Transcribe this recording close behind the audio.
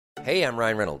Hey, I'm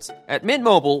Ryan Reynolds. At Mint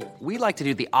Mobile, we like to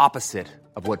do the opposite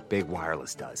of what Big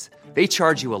Wireless does. They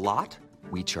charge you a lot,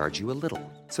 we charge you a little.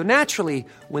 So naturally,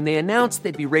 when they announced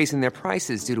they'd be raising their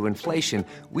prices due to inflation,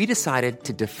 we decided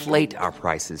to deflate our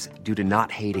prices due to not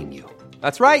hating you.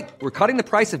 That's right. We're cutting the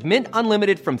price of Mint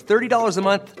Unlimited from $30 a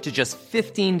month to just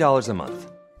 $15 a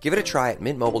month. Give it a try at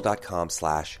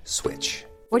mintmobile.com/switch.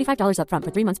 $45 up front for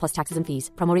 3 months plus taxes and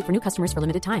fees. Promo rate for new customers for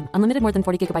limited time. Unlimited more than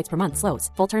 40 gigabytes per month. Slows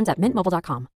full terms at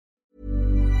mintmobile.com.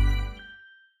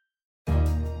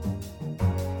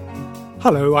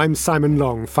 Hello, I'm Simon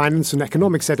Long, Finance and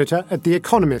Economics Editor at The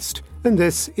Economist, and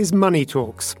this is Money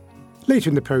Talks. Later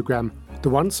in the programme,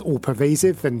 the once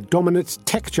all-pervasive and dominant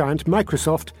tech giant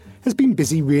Microsoft has been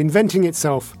busy reinventing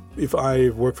itself. If I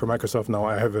work for Microsoft now,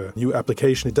 I have a new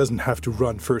application. It doesn't have to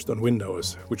run first on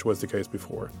Windows, which was the case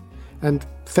before. And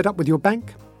fed up with your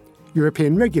bank?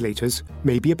 European regulators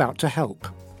may be about to help.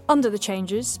 Under the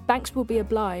changes, banks will be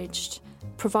obliged,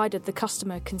 provided the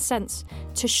customer consents,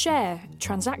 to share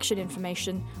transaction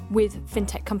information with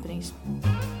fintech companies.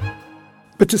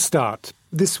 But to start,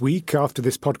 this week, after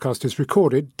this podcast is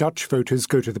recorded, Dutch voters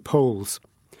go to the polls.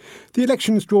 The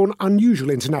election's drawn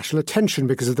unusual international attention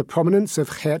because of the prominence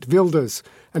of Geert Wilders,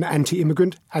 an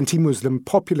anti-immigrant, anti-Muslim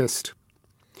populist.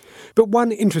 But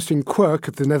one interesting quirk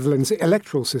of the Netherlands'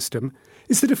 electoral system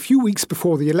is that a few weeks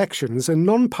before the elections, a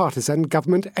non-partisan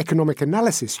government economic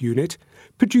analysis unit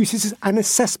produces an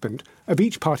assessment of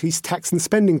each party's tax and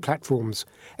spending platforms,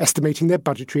 estimating their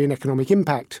budgetary and economic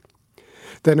impact.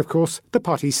 Then, of course, the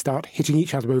parties start hitting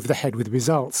each other over the head with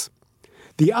results.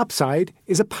 The upside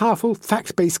is a powerful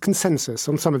fact-based consensus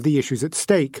on some of the issues at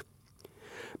stake.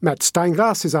 Matt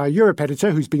Steinglass is our Europe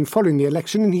editor who's been following the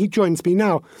election, and he joins me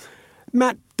now.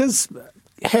 Matt, does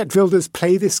Geert Wilders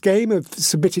play this game of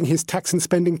submitting his tax and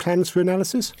spending plans for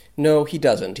analysis? No, he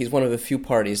doesn't. He's one of the few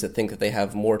parties that think that they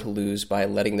have more to lose by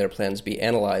letting their plans be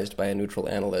analysed by a neutral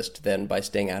analyst than by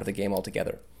staying out of the game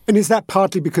altogether. And is that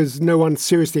partly because no one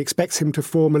seriously expects him to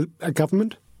form a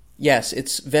government? Yes,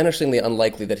 it's vanishingly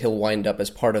unlikely that he'll wind up as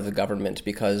part of the government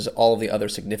because all of the other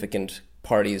significant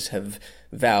parties have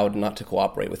vowed not to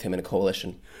cooperate with him in a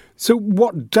coalition. So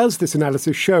what does this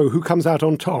analysis show? Who comes out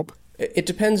on top? It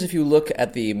depends if you look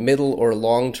at the middle or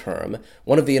long term.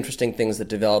 One of the interesting things that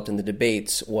developed in the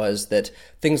debates was that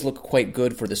things look quite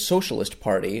good for the Socialist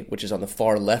Party, which is on the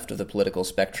far left of the political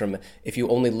spectrum, if you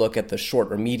only look at the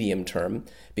short or medium term,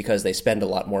 because they spend a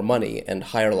lot more money and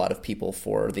hire a lot of people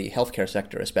for the healthcare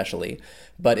sector especially.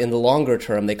 But in the longer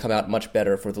term, they come out much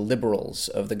better for the Liberals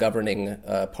of the governing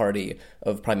party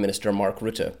of Prime Minister Mark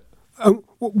Rutte.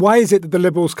 Why is it that the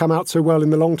Liberals come out so well in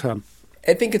the long term?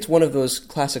 I think it's one of those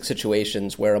classic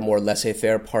situations where a more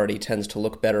laissez-faire party tends to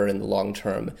look better in the long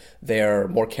term. They're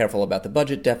more careful about the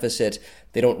budget deficit.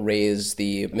 They don't raise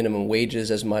the minimum wages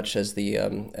as much as the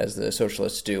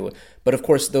socialists do. But of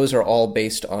course, those are all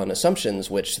based on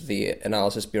assumptions which the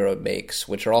Analysis Bureau makes,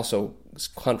 which are also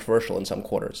controversial in some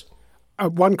quarters.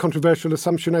 One controversial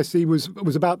assumption I see was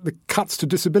about the cuts to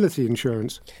disability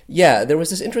insurance. Yeah, there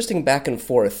was this interesting back and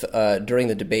forth during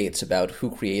the debates about who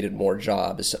created more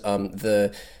jobs.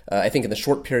 I think in the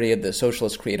short period, the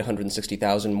socialists created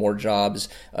 160,000 more jobs.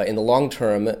 In the long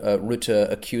term,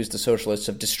 Rutte accused the socialists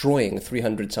of destroying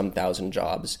 300-some-thousand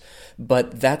jobs.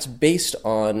 But that's based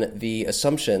on the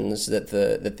assumptions that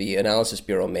the Analysis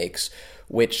Bureau makes,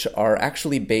 which are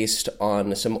actually based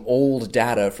on some old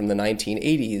data from the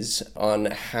 1980s on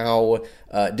how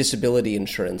disability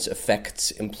insurance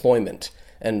affects employment.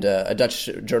 And a Dutch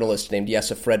journalist named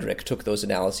Jesse Frederick took those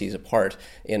analyses apart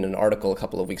in an article a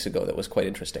couple of weeks ago that was quite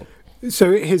interesting.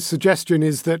 So his suggestion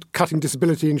is that cutting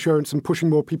disability insurance and pushing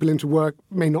more people into work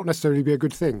may not necessarily be a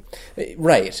good thing.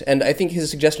 Right. And I think his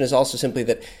suggestion is also simply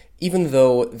that even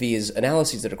though these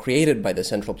analyses that are created by the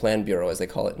Central Plan Bureau, as they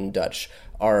call it in Dutch,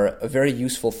 are a very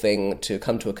useful thing to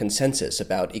come to a consensus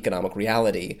about economic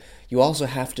reality, you also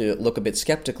have to look a bit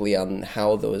skeptically on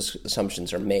how those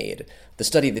assumptions are made. The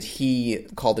study that he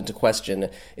called into question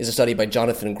is a study by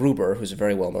Jonathan Gruber, who's a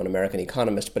very well-known American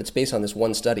economist, but it's based on this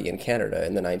one study in Canada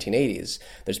in the 1980s.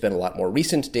 There's been a lot more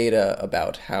recent data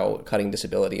about how cutting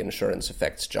disability insurance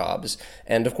affects jobs.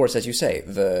 And of course, as you say,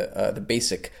 the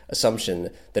basic assumption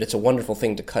that it's a wonderful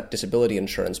thing to cut disability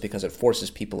insurance because it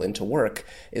forces people into work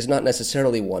is not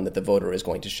necessarily one that the voter is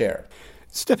going to share.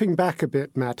 Stepping back a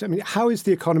bit, Matt, I mean, how is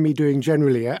the economy doing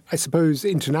generally? I suppose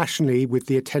internationally, with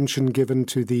the attention given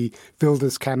to the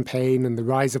Wilders campaign and the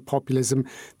rise of populism,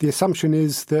 the assumption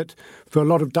is that for a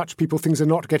lot of Dutch people, things are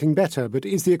not getting better. But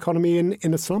is the economy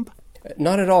in a slump?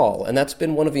 Not at all. And that's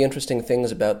been one of the interesting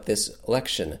things about this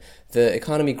election. The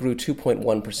economy grew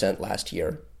 2.1% last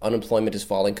year. Unemployment is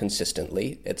falling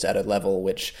consistently. It's at a level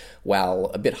which, while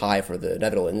a bit high for the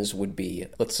Netherlands, would be,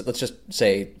 let's just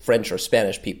say French or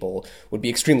Spanish people would be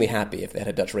extremely happy if they had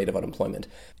a Dutch rate of unemployment.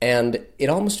 And it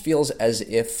almost feels as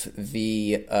if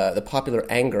the popular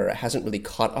anger hasn't really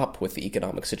caught up with the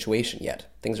economic situation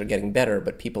yet. Things are getting better,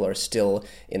 but people are still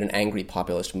in an angry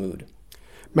populist mood.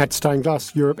 Matt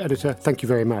Steinglass, Europe editor, thank you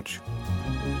very much.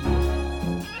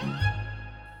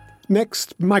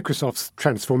 Next, Microsoft's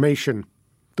transformation.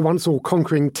 The once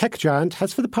all-conquering tech giant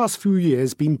has for the past few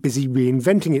years been busy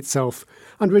reinventing itself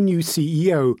under a new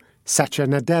CEO, Satya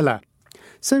Nadella.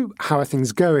 So how are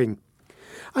things going?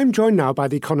 I'm joined now by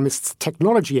The Economist's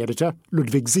technology editor,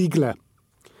 Ludwig Siegler.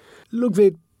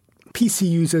 Ludwig, PC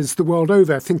users the world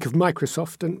over think of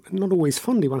Microsoft, and not always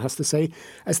fondly, one has to say,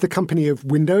 as the company of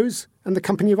Windows and the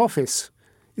company of Office.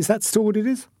 Is that still what it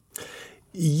is?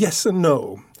 Yes and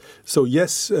no. So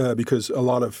yes, because a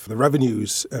lot of the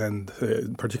revenues and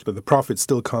in particular the profits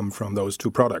still come from those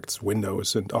two products,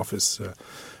 Windows and Office,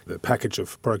 the package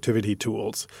of productivity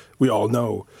tools we all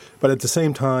know. But at the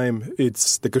same time,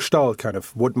 it's the gestalt kind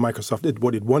of what Microsoft is,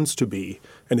 what it wants to be,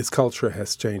 and its culture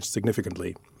has changed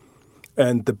significantly.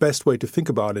 And the best way to think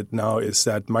about it now is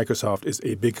that Microsoft is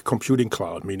a big computing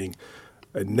cloud, meaning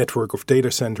a network of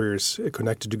data centers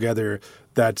connected together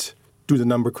that do the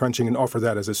number crunching and offer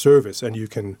that as a service. And you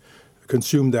can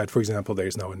consume that. For example,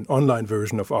 there's now an online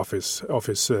version of Office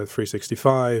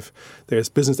 365. There's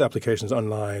business applications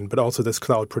online, but also this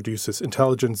cloud produces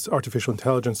artificial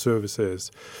intelligence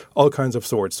services, all kinds of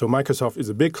sorts. So Microsoft is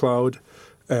a big cloud,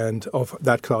 and of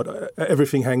that cloud,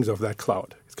 everything hangs off that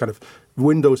cloud. It's kind of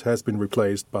Windows has been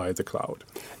replaced by the cloud.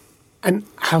 And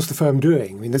how's the firm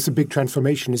doing? I mean, there's a big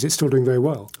transformation. Is it still doing very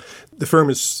well? The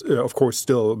firm is, of course,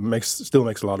 still makes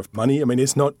a lot of money. I mean,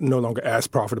 it's no longer as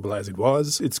profitable as it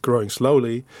was. It's growing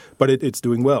slowly, but it's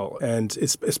doing well, and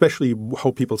it's especially how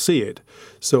people see it.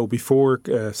 So before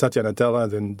Satya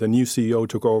Nadella, the new CEO,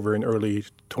 took over in early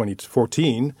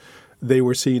 2014, they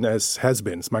were seen as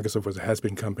has-beens. Microsoft was a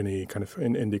has-been company, kind of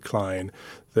in decline.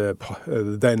 The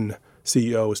then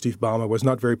CEO, Steve Ballmer, was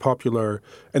not very popular,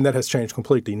 and that has changed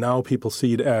completely. Now people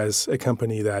see it as a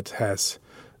company that has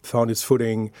found its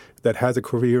footing, that has a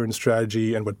coherent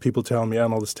strategy, and what people tell me,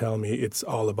 analysts tell me, it's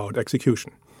all about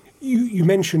execution. You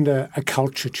mentioned a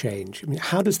culture change. I mean,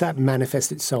 how does that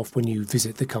manifest itself when you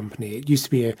visit the company? It used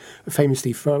to be a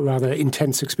famously rather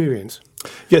intense experience.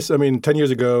 Yes, I mean, 10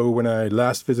 years ago when I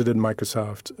last visited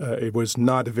Microsoft, it was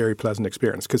not a very pleasant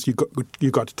experience because you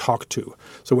got to talk to.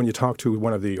 So when you talk to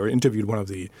interviewed one of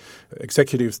the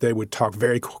executives, they would talk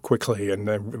very quickly and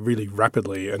really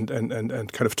rapidly and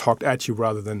kind of talked at you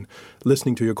rather than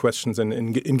listening to your questions and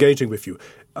engaging with you.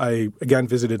 I again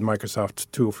visited Microsoft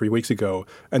 2 or 3 weeks ago,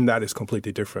 and that is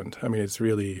completely different. I mean,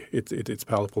 it's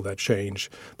palpable, that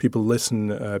change. People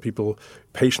listen, people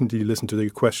patiently listen to the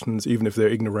questions, even if they're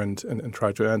ignorant, and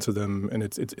try to answer them. And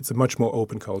it's a much more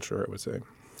open culture, I would say.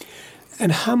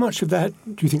 And how much of that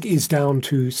do you think is down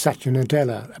to Satya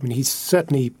Nadella? I mean, he's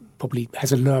certainly probably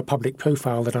has a lower public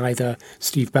profile than either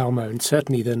Steve Ballmer and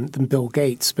certainly than Bill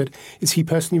Gates. But is he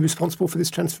personally responsible for this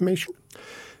transformation?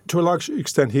 To a large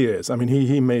extent, he is. I mean,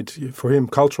 he made, for him,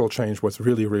 cultural change was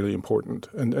really, really important.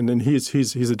 And then he's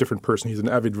a different person. He's an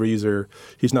avid reader.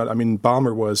 He's not. I mean,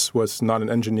 Ballmer was not an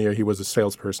engineer. He was a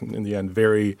salesperson in the end.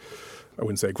 Very, I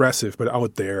wouldn't say aggressive, but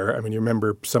out there. I mean, you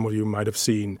remember, some of you might have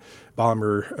seen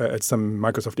Ballmer at some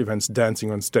Microsoft events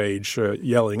dancing on stage,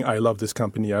 yelling, "I love this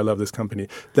company, I love this company."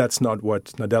 That's not what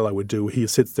Nadella would do. He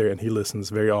sits there and he listens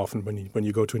very often. When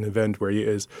you go to an event where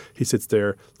he sits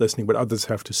there listening what others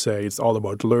have to say. It's all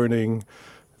about learning.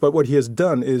 But what he has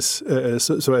done is, as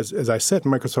I said,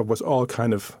 Microsoft was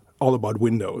all about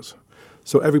Windows.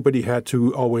 So everybody had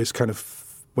to always kind of,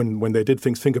 when they did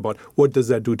things, think about what does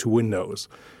that do to Windows.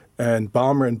 And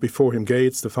Ballmer and before him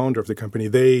Gates, the founder of the company,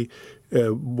 they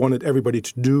wanted everybody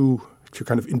to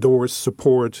kind of endorse,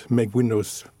 support, make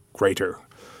Windows greater.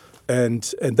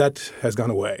 And that has gone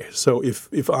away. So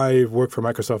if I work for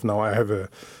Microsoft now, I have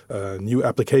a new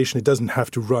application. It doesn't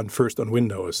have to run first on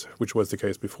Windows, which was the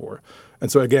case before.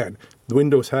 And so again, the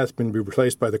Windows has been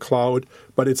replaced by the cloud,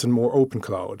 but it's a more open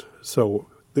cloud. So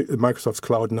Microsoft's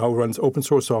cloud now runs open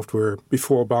source software.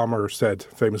 Before, Ballmer said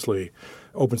famously,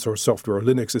 open source software or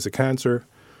Linux is a cancer.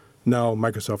 Now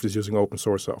Microsoft is using open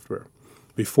source software.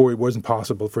 Before, it wasn't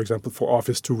possible, for example, for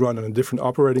Office to run on a different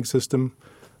operating system.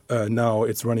 Now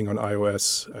it's running on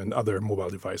iOS and other mobile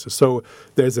devices. So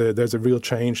there's a real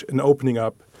change, an opening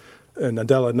up. And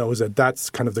Nadella knows that that's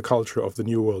kind of the culture of the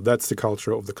new world. That's the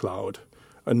culture of the cloud,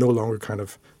 and no longer kind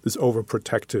of this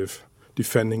overprotective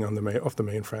defending of the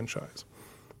main franchise.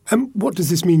 What does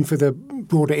this mean for the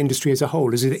broader industry as a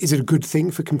whole? Is it a good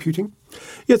thing for computing?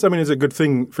 Yes, I mean, it's a good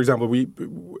thing. For example,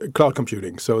 cloud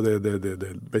computing. So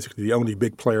the basically the only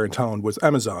big player in town was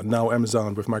Amazon. Now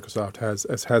Amazon with Microsoft has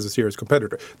a serious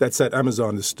competitor. That said,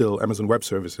 Amazon Web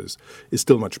Services is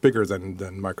still much bigger than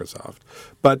Microsoft.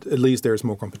 But at least there's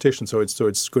more competition. So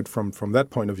it's good from that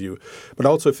point of view. But I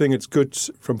also think it's good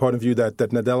from point of view that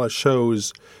Nadella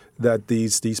shows that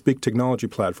these big technology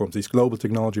platforms, these global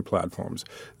technology platforms,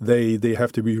 they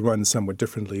have to be run somewhat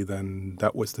differently than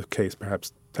that was the case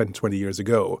perhaps 10, 20 years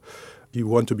ago. You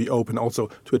want to be open also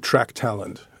to attract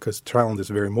talent, because talent is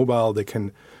very mobile. They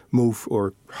can move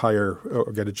or hire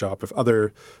or get a job with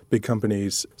other big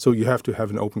companies. So you have to have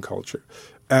an open culture.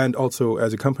 And also,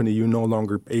 as a company, you're no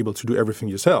longer able to do everything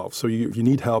yourself. So you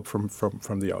need help from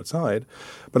the outside.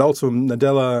 But also,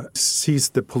 Nadella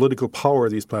sees the political power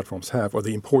these platforms have, or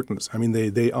the importance. I mean,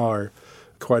 they are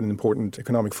quite an important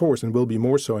economic force and will be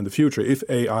more so in the future. If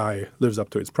AI lives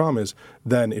up to its promise,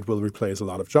 then it will replace a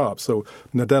lot of jobs. So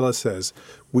Nadella says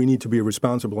we need to be a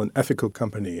responsible and ethical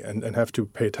company and have to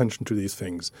pay attention to these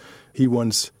things. He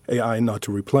wants AI not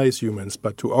to replace humans,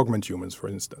 but to augment humans, for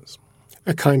instance.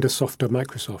 A kind of softer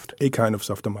Microsoft. A kind of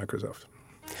softer Microsoft.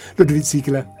 Ludovic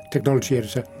Ziegler, Technology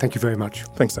Editor, thank you very much.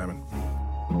 Thanks, Simon.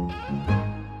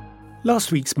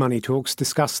 Last week's Money Talks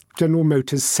discussed General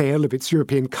Motors' sale of its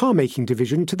European car-making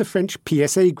division to the French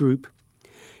PSA Group.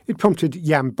 It prompted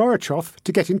Jan Borochov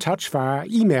to get in touch via our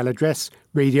email address,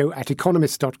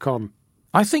 radio@economist.com.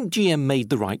 I think GM made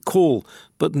the right call,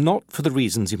 but not for the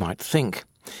reasons you might think.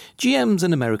 GM's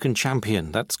an American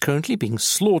champion that's currently being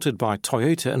slaughtered by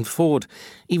Toyota and Ford,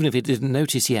 even if it didn't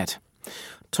notice yet.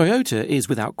 Toyota is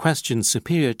without question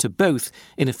superior to both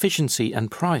in efficiency and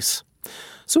price.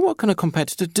 So what can a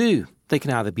competitor do? They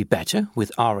can either be better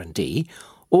with R&D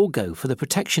or go for the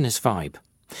protectionist vibe.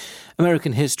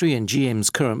 American history and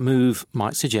GM's current move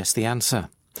might suggest the answer.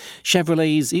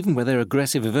 Chevrolets, even with their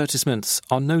aggressive advertisements,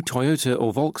 are no Toyota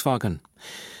or Volkswagen.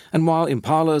 And while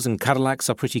Impalas and Cadillacs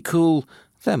are pretty cool,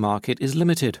 their market is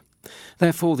limited.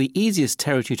 Therefore, the easiest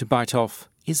territory to bite off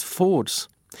is Ford's.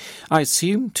 I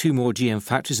assume 2 more GM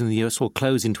factories in the US will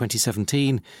close in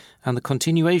 2017 and the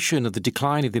continuation of the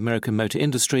decline of the American motor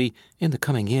industry in the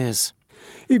coming years.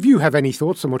 If you have any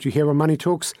thoughts on what you hear on Money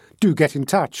Talks, do get in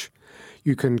touch.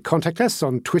 You can contact us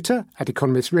on Twitter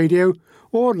 @Economist Radio,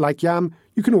 or, like Yam,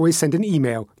 you can always send an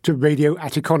email to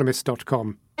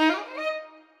radio@economist.com.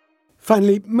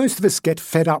 Finally, most of us get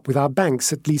fed up with our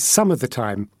banks at least some of the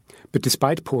time. But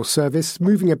despite poor service,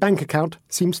 moving a bank account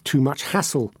seems too much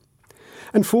hassle.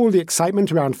 And for all the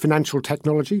excitement around financial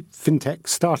technology, fintech,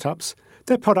 startups,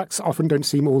 their products often don't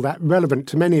seem all that relevant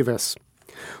to many of us.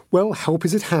 Well, help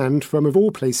is at hand from, of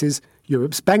all places,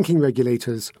 Europe's banking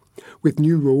regulators, with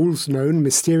new rules known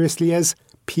mysteriously as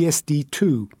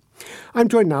PSD2. I'm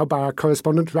joined now by our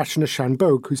correspondent Rachna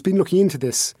Shanbhogue, who's been looking into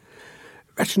this.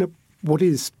 Rachna, what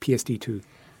is PSD2?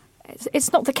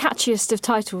 It's not the catchiest of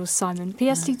titles, Simon.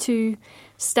 PSD2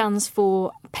 stands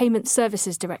for Payment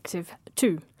Services Directive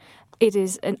 2. It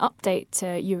is an update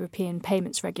to European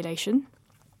payments regulation.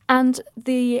 And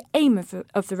the aim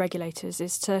of the regulators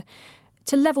is to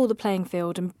level the playing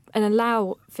field and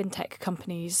allow fintech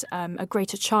companies a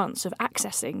greater chance of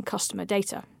accessing customer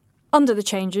data. Under the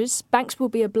changes, banks will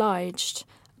be obliged,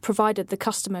 provided the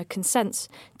customer consents,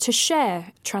 to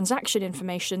share transaction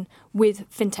information with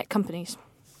fintech companies.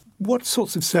 What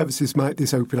sorts of services might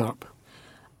this open up?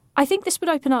 I think this would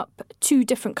open up 2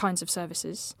 different kinds of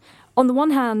services. On the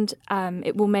one hand,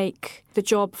 it will make the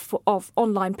job of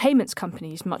online payments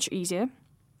companies much easier.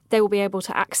 They will be able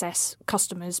to access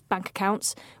customers' bank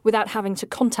accounts without having to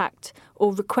contact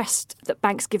or request that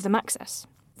banks give them access.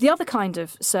 The other kind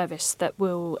of service that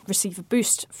will receive a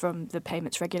boost from the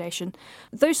payments regulation,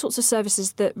 those sorts of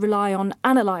services that rely on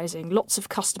analysing lots of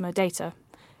customer data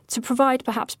to provide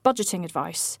perhaps budgeting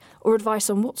advice or advice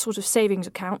on what sort of savings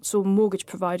accounts or mortgage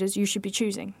providers you should be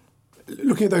choosing.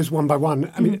 Looking at those one by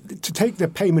one, I mean, to take the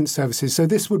payment services, so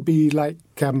this would be like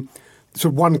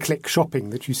sort of one-click shopping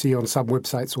that you see on some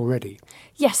websites already.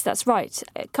 Yes, that's right.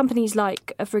 Companies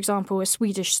like, for example, a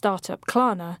Swedish startup,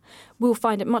 Klarna, will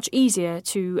find it much easier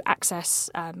to access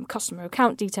customer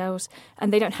account details,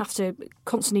 and they don't have to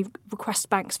constantly request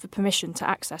banks for permission to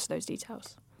access those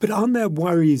details. But aren't there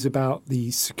worries about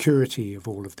the security of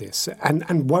all of this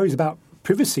and worries about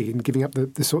privacy and giving up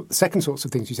the second sorts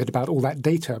of things you said about all that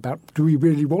data, about do we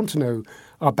really want to know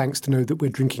our banks to know that we're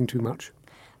drinking too much?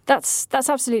 That's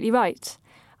absolutely right.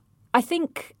 I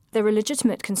think there are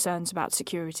legitimate concerns about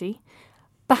security.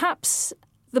 Perhaps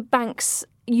the banks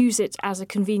use it as a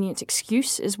convenient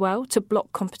excuse as well to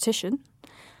block competition.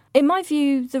 In my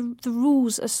view, the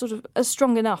rules are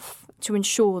strong enough to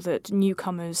ensure that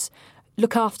newcomers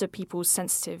look after people's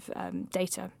sensitive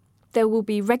data. They will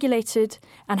be regulated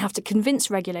and have to convince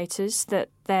regulators that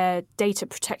their data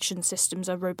protection systems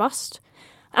are robust.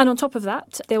 And on top of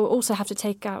that, they will also have to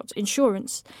take out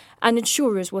insurance, and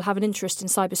insurers will have an interest in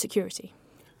cybersecurity.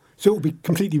 So it will be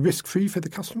completely risk-free for the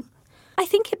customer? I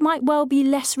think it might well be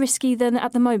less risky than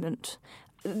at the moment.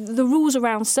 The rules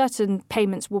around certain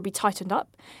payments will be tightened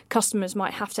up. Customers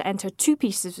might have to enter 2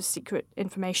 pieces of secret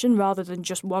information rather than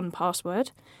just 1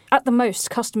 password. At the most,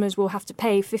 customers will have to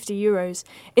pay €50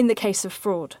 in the case of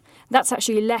fraud. That's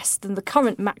actually less than the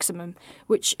current maximum,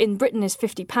 which in Britain is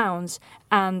 £50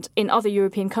 and in other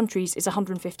European countries is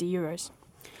 €150.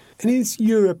 And is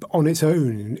Europe on its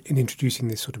own in introducing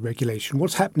this sort of regulation?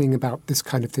 What's happening about this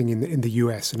kind of thing in the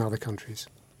US and other countries?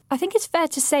 I think it's fair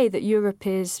to say that Europe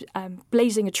is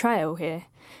blazing a trail here.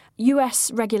 US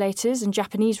regulators and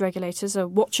Japanese regulators are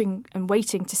watching and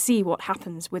waiting to see what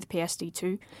happens with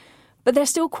PSD2, but they're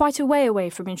still quite a way away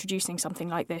from introducing something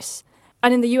like this.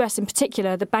 And in the US in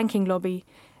particular, the banking lobby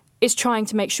is trying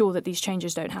to make sure that these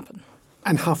changes don't happen.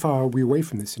 And how far are we away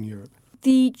from this in Europe?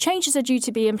 The changes are due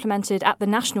to be implemented at the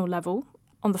national level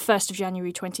on the 1st of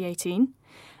January 2018.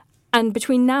 And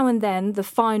between now and then, the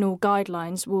final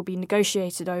guidelines will be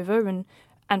negotiated over and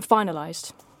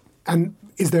finalised. And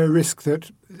is there a risk that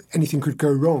anything could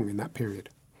go wrong in that period?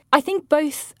 I think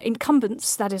both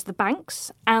incumbents, that is the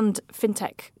banks, and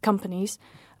fintech companies,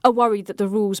 are worried that the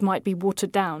rules might be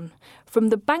watered down. From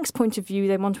the bank's point of view,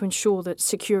 they want to ensure that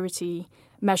security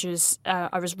measures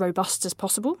are as robust as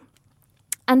possible.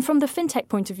 And from the fintech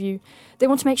point of view, they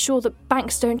want to make sure that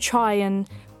banks don't try and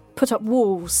put up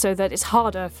walls so that it's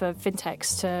harder for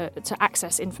fintechs to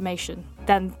access information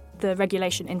than the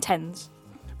regulation intends.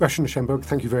 Rashna Shanbhogue,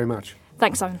 thank you very much.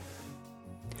 Thanks, Simon.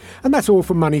 And that's all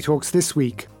from Money Talks this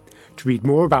week. To read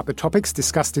more about the topics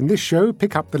discussed in this show,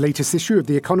 pick up the latest issue of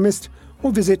The Economist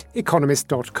or visit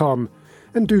economist.com.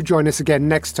 And do join us again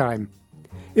next time.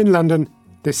 In London,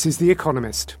 this is The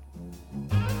Economist.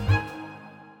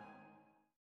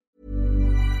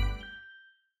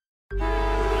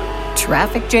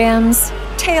 Traffic jams,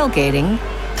 tailgating,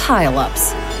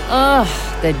 pile-ups.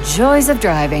 Ugh, the joys of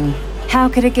driving. How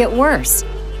could it get worse?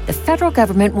 The federal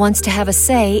government wants to have a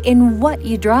say in what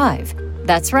you drive.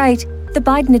 That's right. The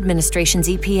Biden administration's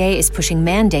EPA is pushing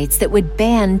mandates that would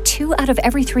ban 2 out of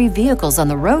every 3 vehicles on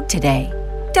the road today.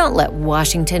 Don't let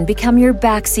Washington become your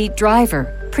backseat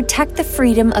driver. Protect the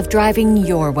freedom of driving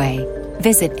your way.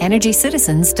 Visit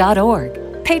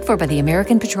EnergyCitizens.org. Paid for by the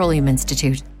American Petroleum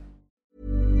Institute.